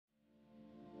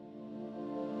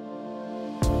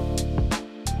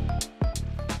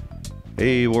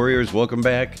Hey Warriors, welcome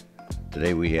back.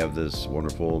 Today we have this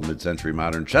wonderful mid-century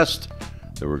modern chest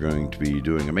that we're going to be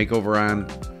doing a makeover on.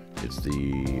 It's the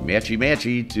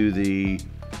matchy-matchy to the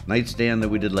nightstand that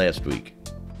we did last week.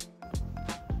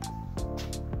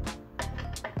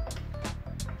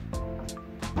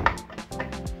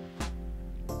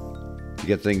 To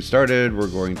get things started, we're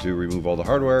going to remove all the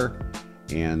hardware,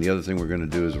 and the other thing we're going to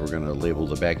do is we're going to label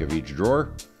the back of each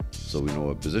drawer so we know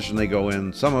what position they go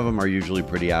in. Some of them are usually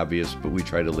pretty obvious, but we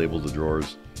try to label the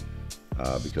drawers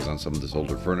because on some of this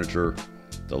older furniture,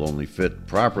 they'll only fit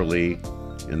properly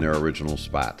in their original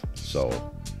spot.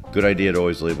 So, good idea to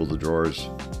always label the drawers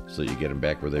so you get them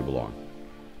back where they belong.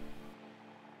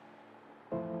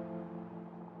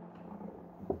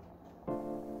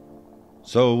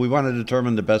 So we want to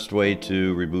determine the best way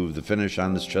to remove the finish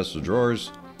on this chest of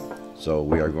drawers. So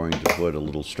we are going to put a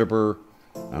little stripper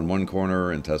on one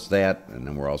corner and test that, and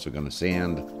then we're also going to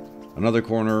sand another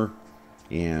corner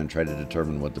and try to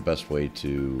determine what the best way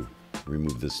to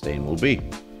remove this stain will be.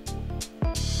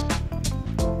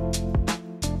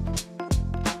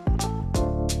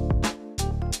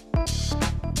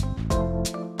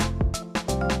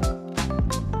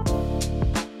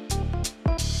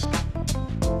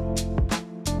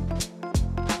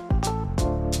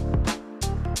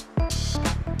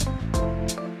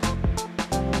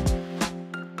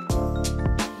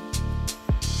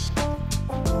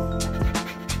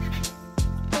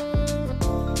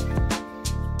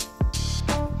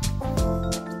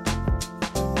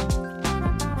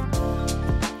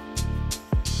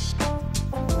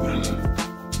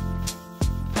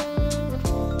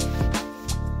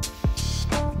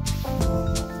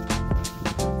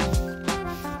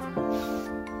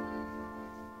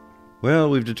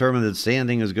 Well, we've determined that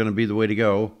sanding is going to be the way to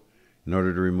go in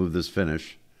order to remove this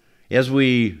finish. As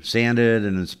we sanded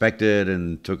and inspected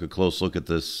and took a close look at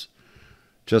this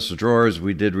chest of drawers,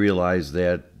 we did realize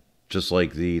that just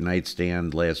like the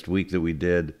nightstand last week that we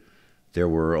did, there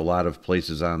were a lot of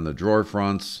places on the drawer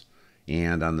fronts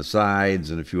and on the sides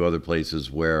and a few other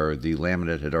places where the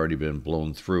laminate had already been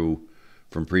blown through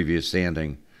from previous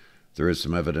sanding. There is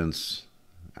some evidence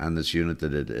on this unit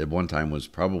that it at one time was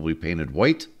probably painted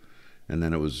white, and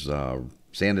then it was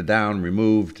sanded down,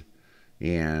 removed,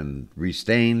 and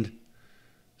restained.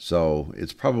 So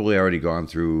it's probably already gone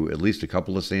through at least a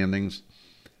couple of sandings.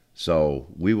 So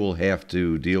we will have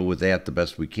to deal with that the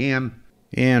best we can,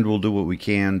 and we'll do what we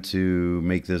can to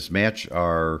make this match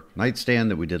our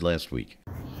nightstand that we did last week.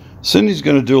 Cindy's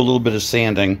going to do a little bit of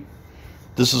sanding.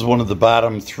 This is one of the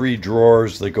bottom 3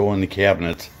 drawers that go in the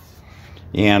cabinet,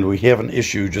 and we have an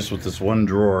issue just with this one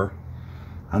drawer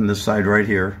on this side right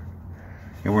here.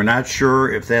 And we're not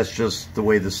sure if that's just the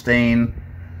way the stain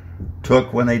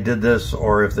took when they did this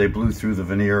or if they blew through the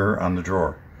veneer on the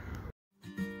drawer.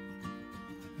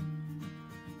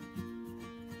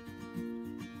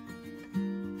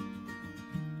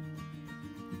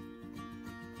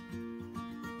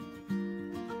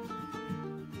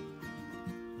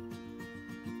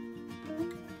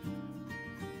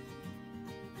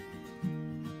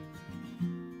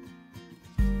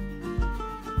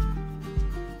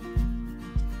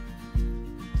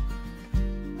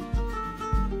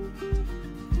 Thank you.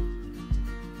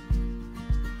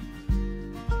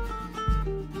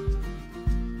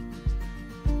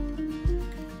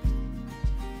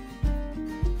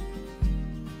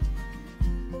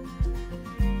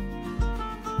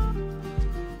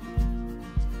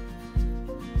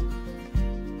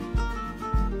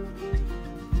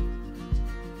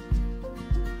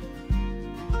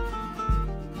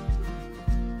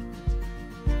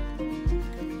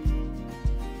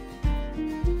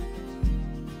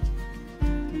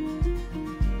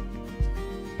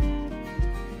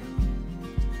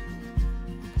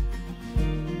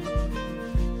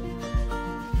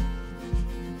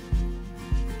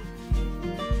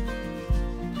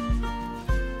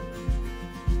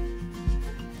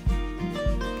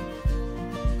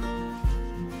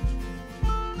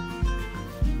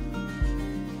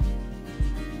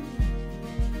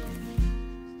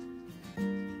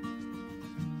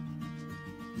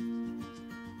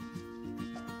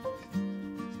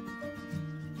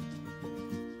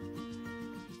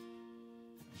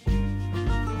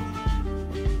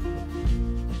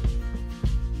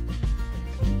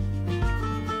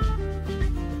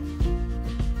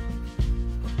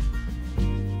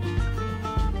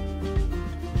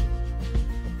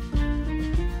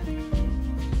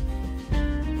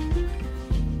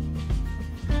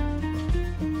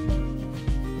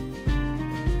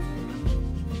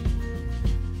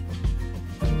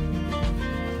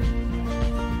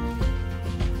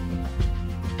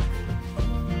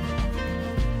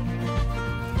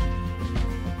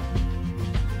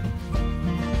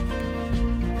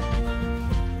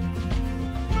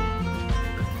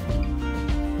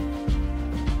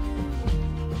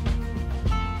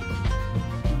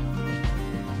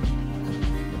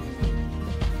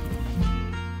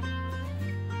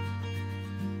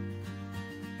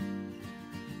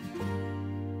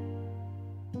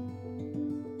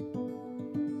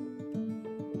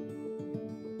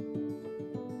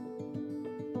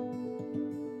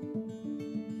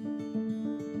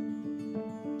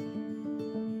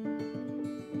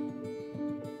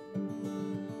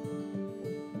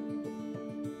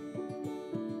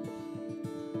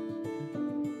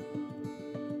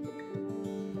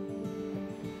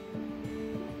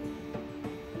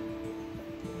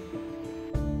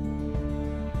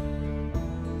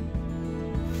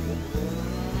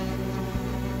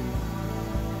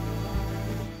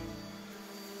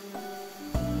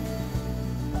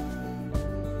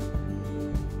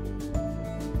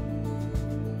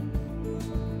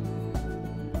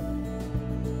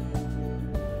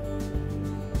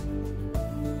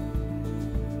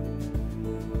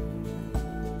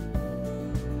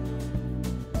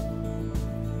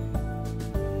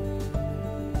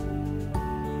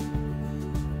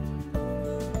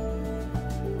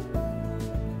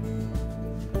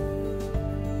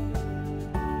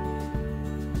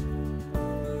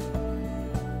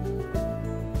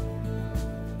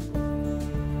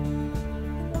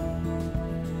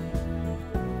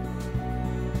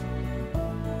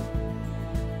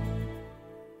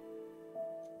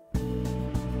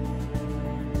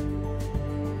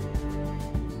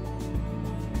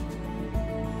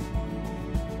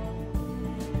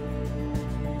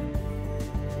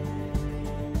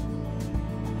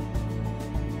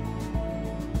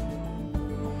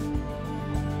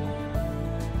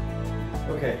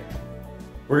 Okay,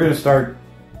 we're going to start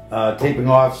taping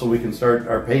off so we can start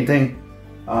our painting.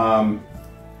 Thought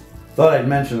I'd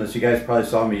mention this. You guys probably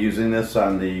saw me using this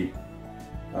on the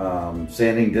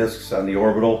sanding discs on the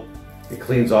orbital. It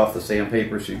cleans off the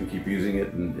sandpaper so you can keep using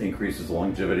it and increases the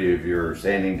longevity of your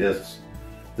sanding discs.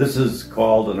 This is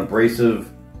called an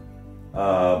abrasive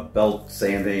belt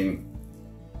sanding,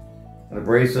 an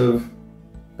abrasive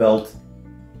belt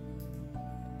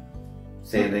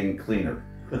sanding cleaner.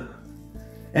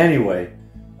 Anyway,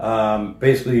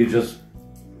 basically you just,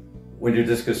 when your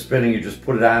disc is spinning, you just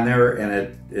put it on there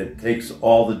and it takes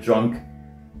all the junk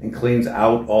and cleans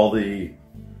out all the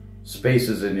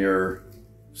spaces in your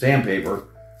sandpaper.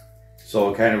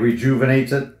 So it kind of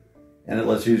rejuvenates it, and it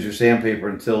lets you use your sandpaper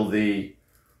until the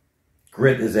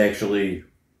grit is actually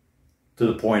to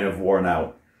the point of worn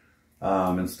out.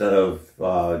 Instead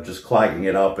of just clogging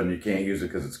it up and you can't use it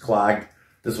because it's clogged,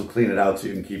 this will clean it out so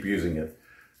you can keep using it.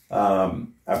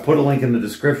 I put a link in the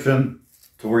description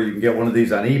to where you can get one of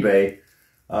these on eBay.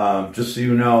 Just so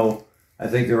you know, I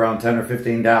think they're around $10 or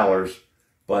 $15,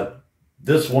 but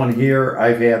this one here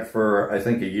I've had for I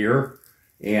think a year,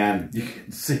 and you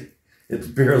can see it's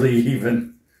barely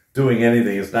even doing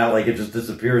anything. It's not like it just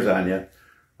disappears on you.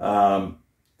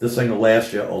 This thing will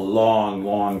last you a long,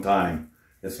 long time.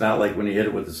 It's not like when you hit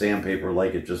it with the sandpaper,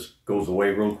 like it just goes away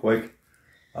real quick.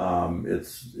 It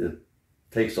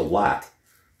takes a lot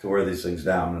to wear these things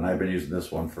down, and I've been using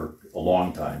this one for a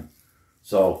long time.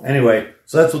 So anyway,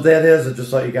 so that's what that is. I just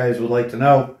thought you guys would like to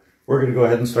know. We're going to go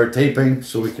ahead and start taping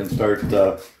so we can start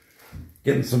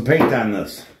getting some paint on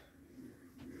this.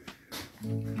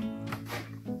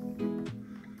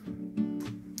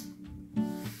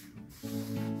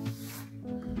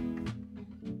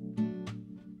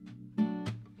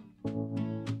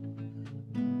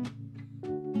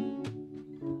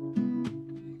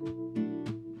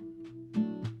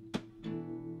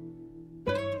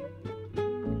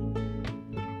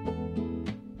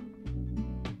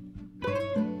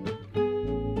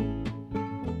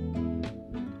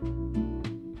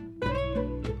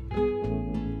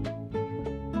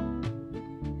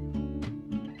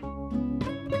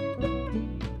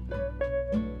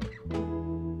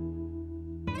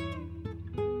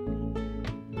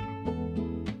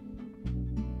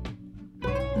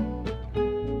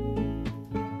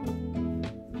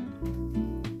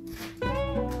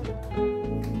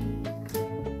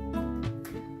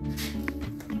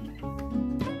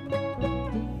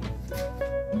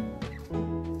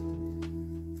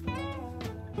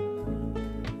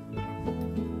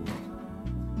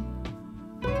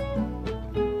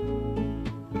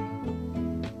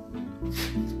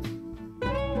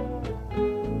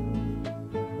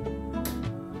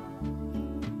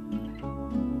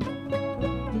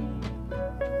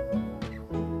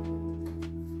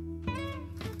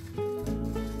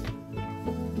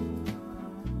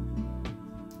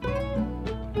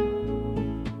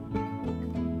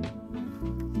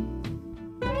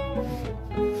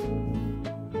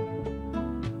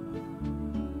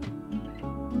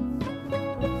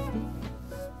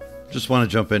 Just want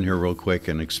to jump in here real quick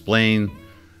and explain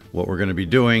what we're going to be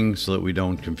doing so that we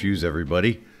don't confuse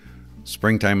everybody.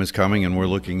 Springtime is coming and we're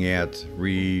looking at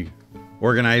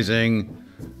reorganizing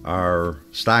our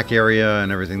stock area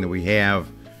and everything that we have,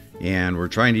 and we're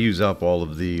trying to use up all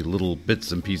of the little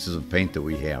bits and pieces of paint that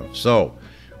we have. So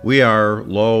we are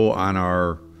low on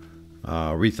our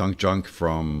rethunk junk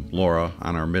from Laura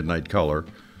on our midnight color.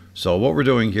 So what we're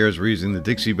doing here is we're using the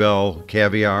Dixie Belle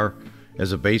Caviar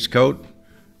as a base coat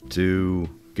to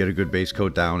get a good base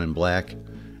coat down in black,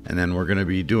 and then we're going to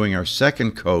be doing our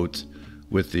second coat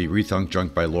with the Rethunk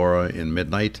Junk by Laura in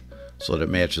Midnight so that it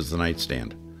matches the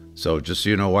nightstand. So just so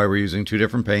you know why we're using two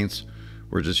different paints,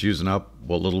 we're just using up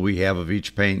what little we have of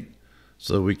each paint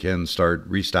so that we can start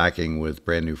restocking with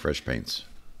brand new fresh paints.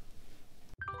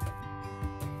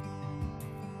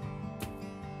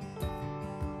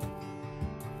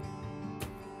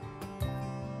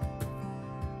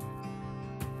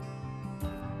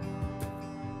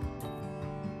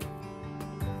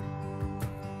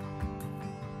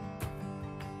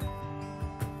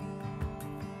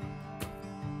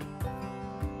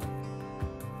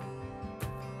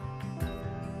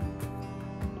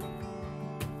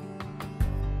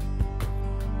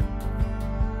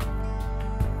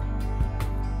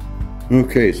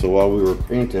 Okay, so while we were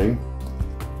painting,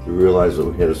 we realized that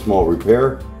we had a small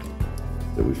repair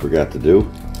that we forgot to do.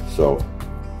 So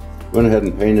went ahead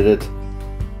and painted it,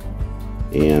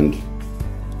 and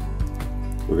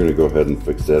we're going to go ahead and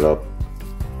fix that up,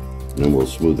 and then we'll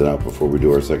smooth it out before we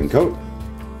do our second coat.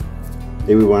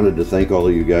 Hey, we wanted to thank all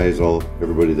of you guys,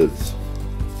 everybody that's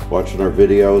watching our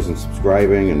videos and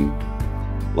subscribing and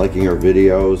liking our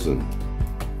videos, and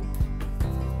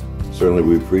certainly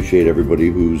we appreciate everybody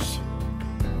who's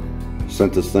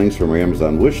sent us things from our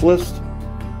Amazon wish list,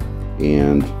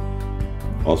 and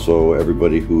also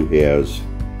everybody who has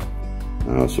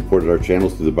supported our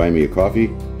channels through the Buy Me a Coffee.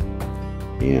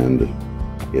 And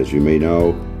as you may know,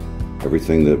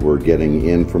 everything that we're getting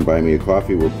in from Buy Me a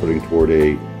Coffee, we're putting toward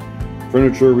a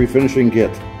furniture refinishing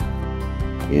kit.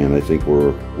 And I think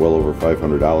we're well over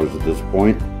 $500 at this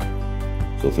point.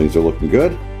 So things are looking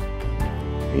good.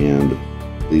 And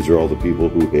these are all the people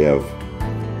who have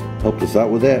helped us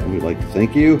out with that, and we'd like to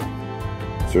thank you.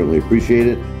 Certainly appreciate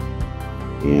it.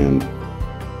 And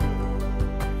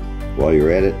while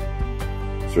you're at it,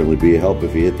 certainly be a help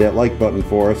if you hit that like button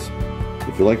for us.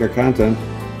 If you like our content,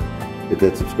 hit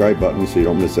that subscribe button so you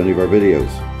don't miss any of our videos.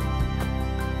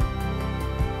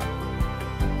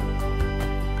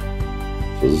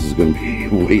 So this is going to be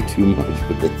way too much,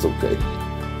 but that's okay.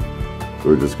 So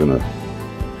we're just going to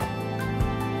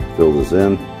fill this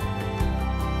in.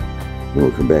 Then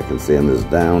we'll come back and sand this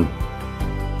down.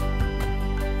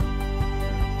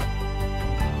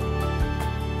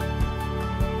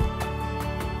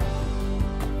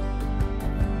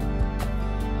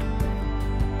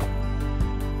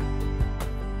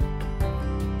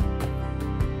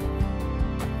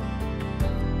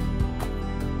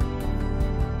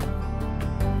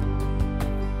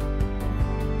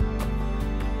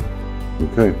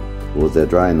 Okay, we'll let that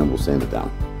dry and then we'll sand it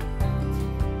down.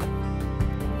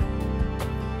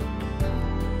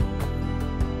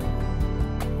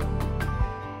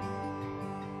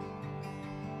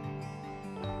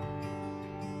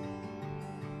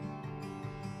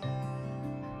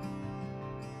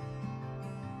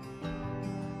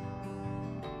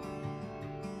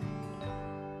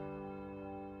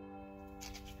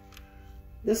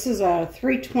 This is a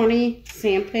 320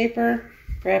 sandpaper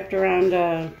wrapped around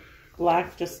a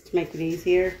block just to make it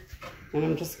easier. And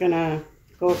I'm just going to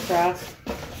go across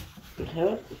and hit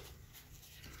it.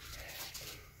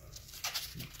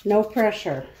 No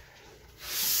pressure.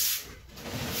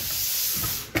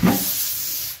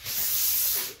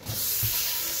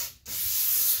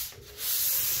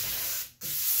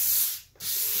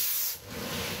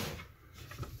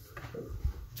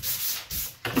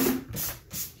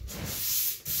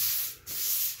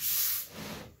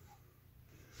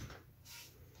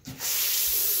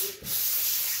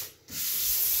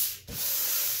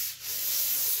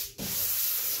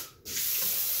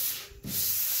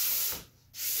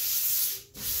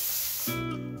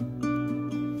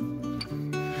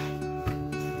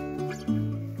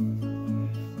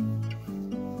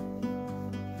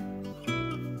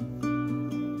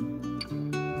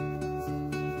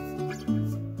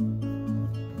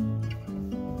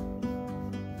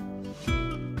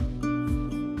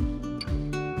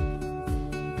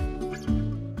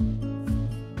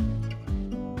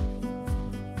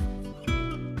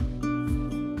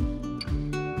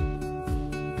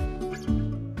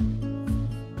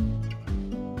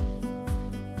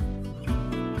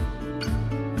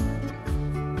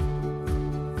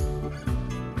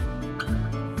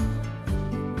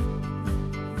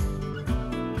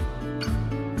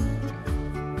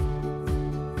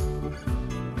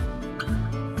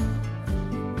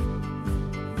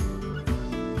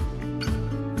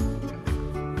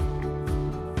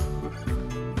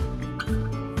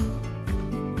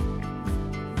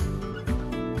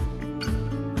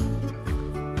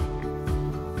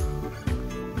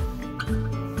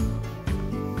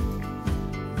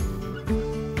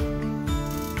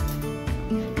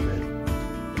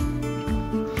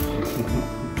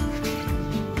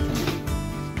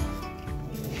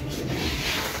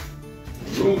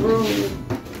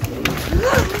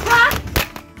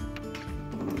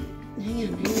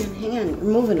 Hang on. You're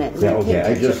moving it. Yeah, okay,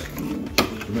 I just...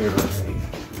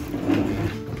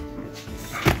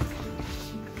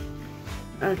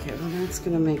 Okay, well that's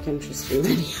going to make interesting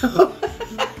video.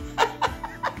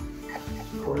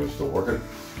 Recording's still working?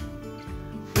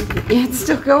 Yeah, it's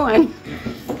still going.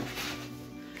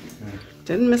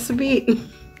 Didn't miss a beat.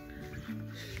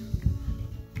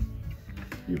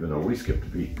 Even though we skipped a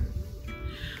beat.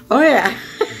 Oh yeah.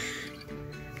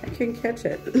 I couldn't catch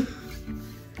it.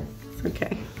 It's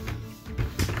okay.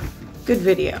 Good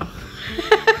video.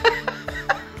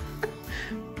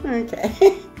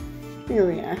 Okay. Here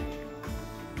we are.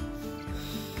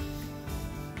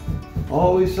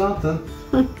 Always something.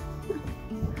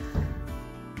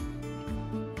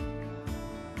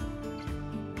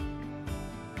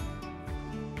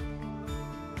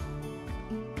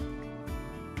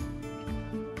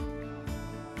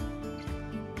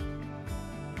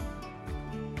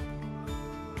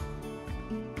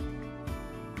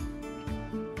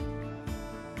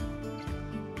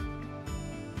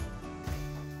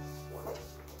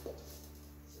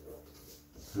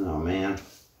 Oh, man.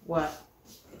 What?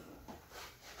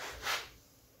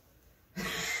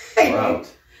 We're out.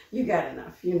 You got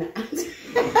enough. You're not.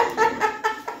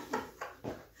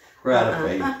 We're out of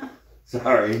paint.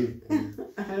 Sorry.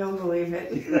 I don't believe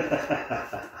it.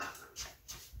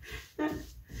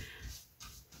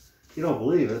 You don't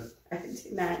believe it? I do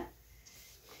not.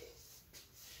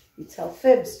 You tell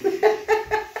fibs.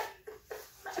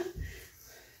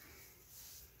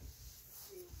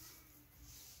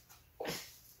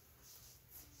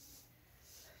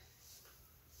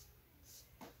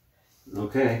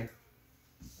 Okay.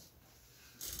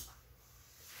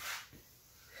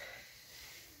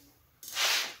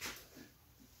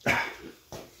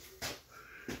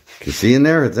 You see in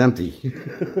there? It's empty.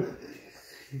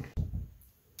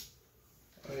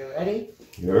 Are you ready?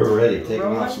 You're ready. Taking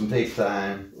Rolling. off some tape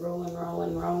time. Rolling,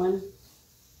 rolling, rolling.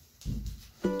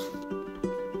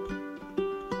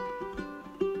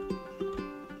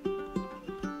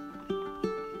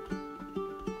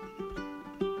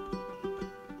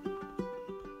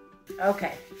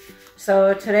 Okay,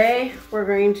 so today we're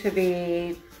going to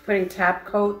be putting top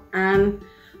coat on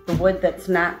the wood that's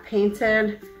not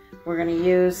painted. We're going to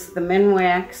use the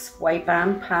Minwax Wipe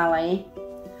On Poly,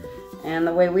 and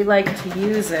the way we like to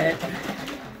use it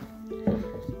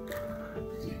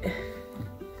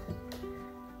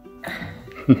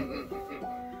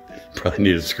Probably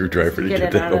need a screwdriver to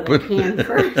get that out open. of the can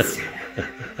first.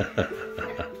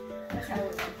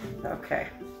 Okay.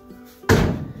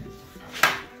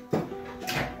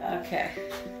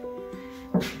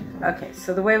 Okay,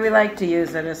 so the way we like to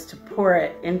use it is to pour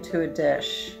it into a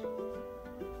dish.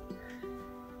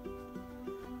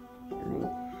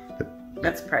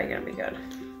 That's probably gonna be good.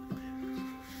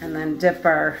 And then dip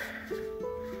our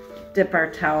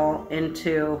towel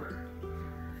into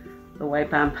the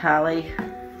Wipe On Poly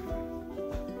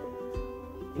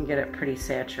and get it pretty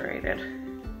saturated.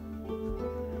 And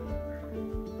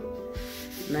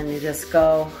then you just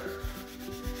go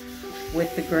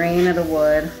with the grain of the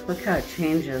wood. Look how it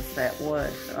changes that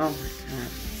wood. Oh my God,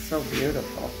 it's so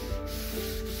beautiful.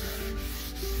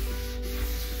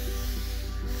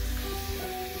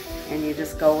 And you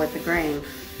just go with the grain.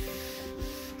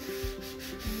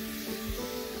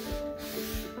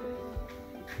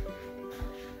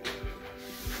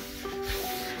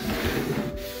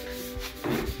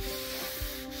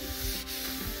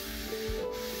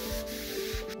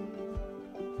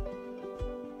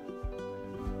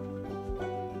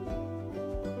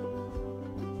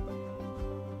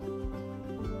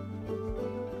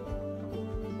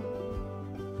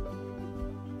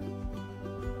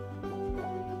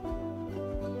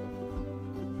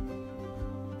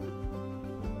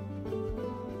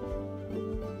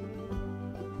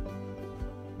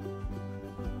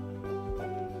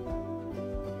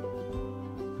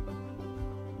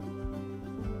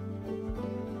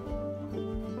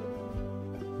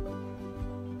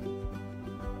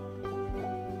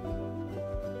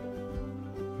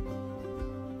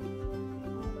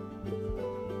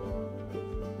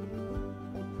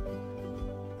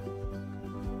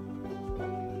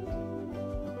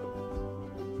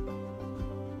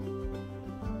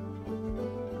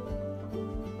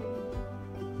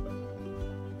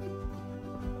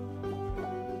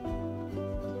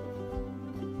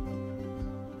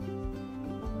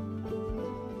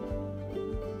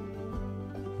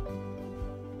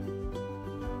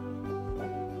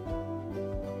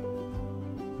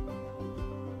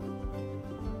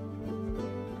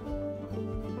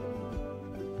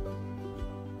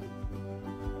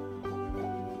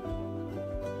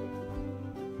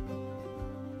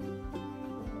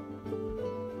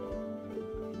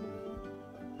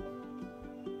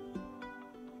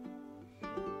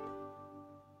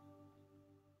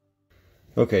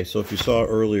 Okay, so if you saw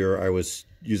earlier, I was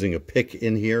using a pick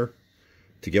in here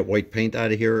to get white paint out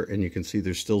of here, and you can see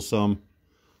there's still some,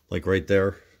 like right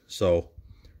there. So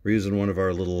we're using one of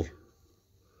our little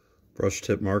brush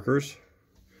tip markers.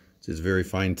 It's a very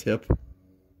fine tip.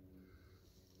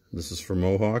 This is for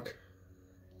Mohawk.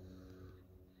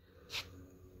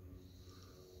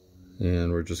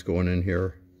 And we're just going in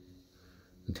here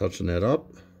and touching that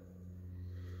up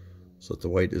so that the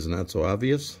white is not so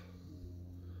obvious.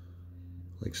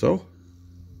 Like so.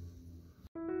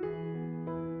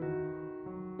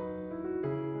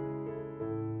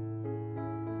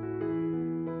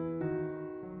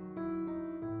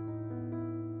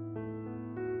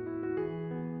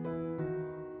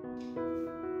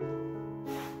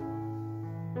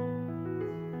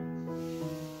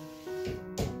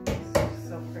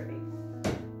 So pretty.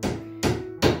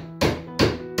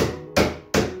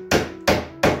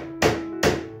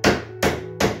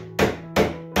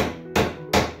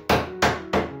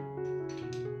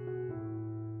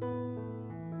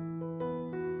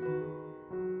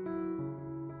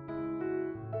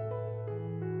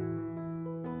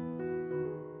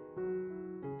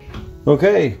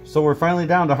 Okay, so we're finally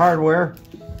down to hardware.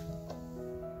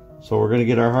 So we're gonna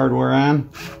get our hardware on.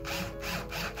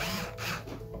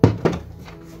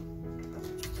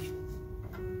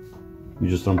 You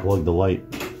just unplugged the light.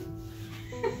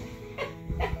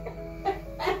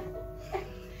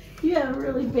 You're a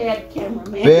really bad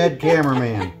cameraman. Bad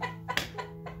cameraman.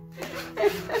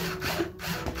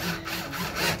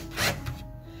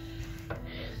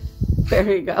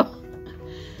 There you go.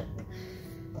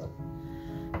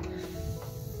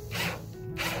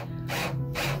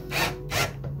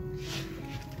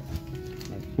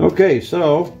 Okay,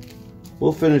 so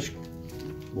we'll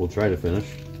try to finish.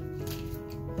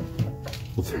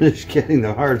 We'll finish getting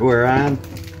the hardware on,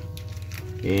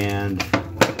 and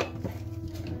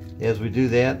as we do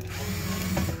that,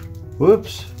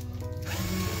 whoops,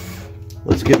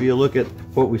 let's give you a look at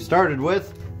what we started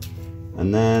with,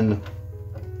 and then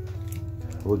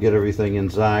we'll get everything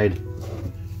inside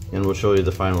and we'll show you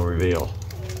the final reveal.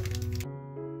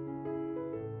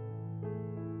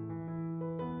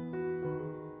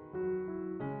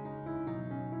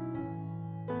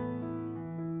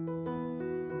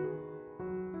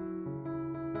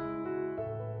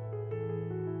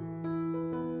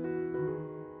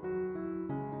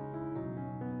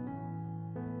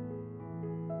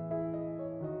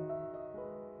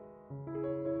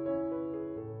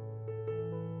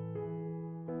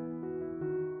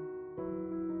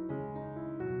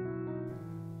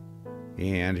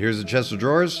 And here's the chest of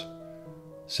drawers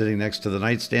sitting next to the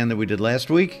nightstand that we did last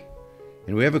week.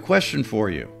 And we have a question for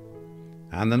you.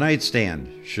 On the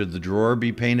nightstand, should the drawer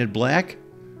be painted black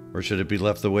or should it be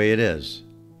left the way it is?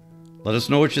 Let us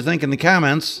know what you think in the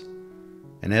comments.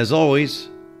 And as always,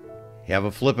 have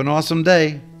a flippin' awesome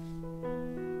day.